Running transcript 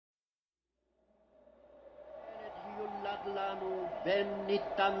לנו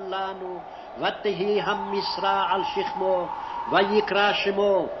וניתן לנו, ותהי המשרה על שכמו, ויקרא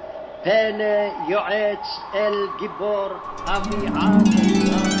שמו, פנה יועץ אל גיבור אביעד.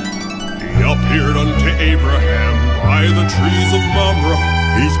 He appeared unto Abraham by the trees of Mamre.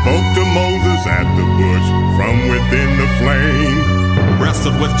 He spoke to Moses at the bush from within the flame.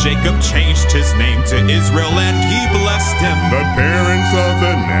 Wrestled with Jacob, changed his name to Israel, and he blessed him. The parents of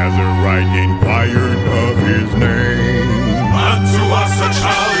the Nazarite inquired of his name. Unto us a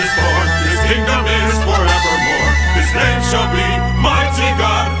child is born, his kingdom is forevermore. His name shall be Mighty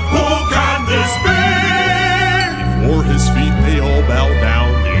God. Who can this be? Before his feet they all bow down,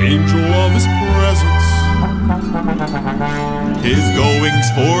 the angel of his presence. His goings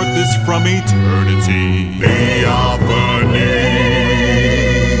forth is from eternity. Theophanies.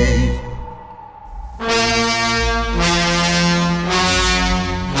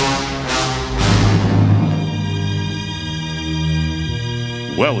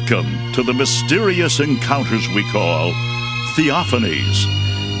 Welcome to the mysterious encounters we call Theophanies,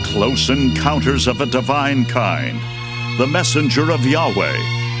 close encounters of a divine kind, the messenger of Yahweh,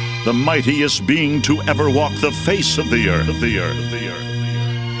 the mightiest being to ever walk the face of the earth.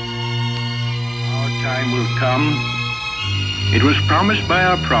 Our time will come. It was promised by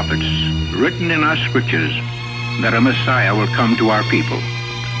our prophets, written in our scriptures, that a Messiah will come to our people.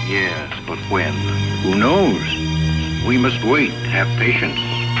 Yes, but when? Who knows? We must wait, have patience.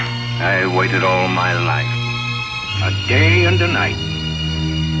 I have waited all my life, a day and a night.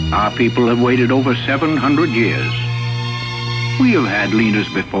 Our people have waited over 700 years. We have had leaders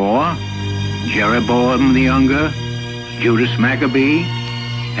before, Jeroboam the younger, Judas Maccabee,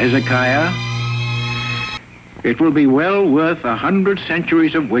 Hezekiah. It will be well worth 100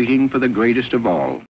 centuries of waiting for the greatest of all.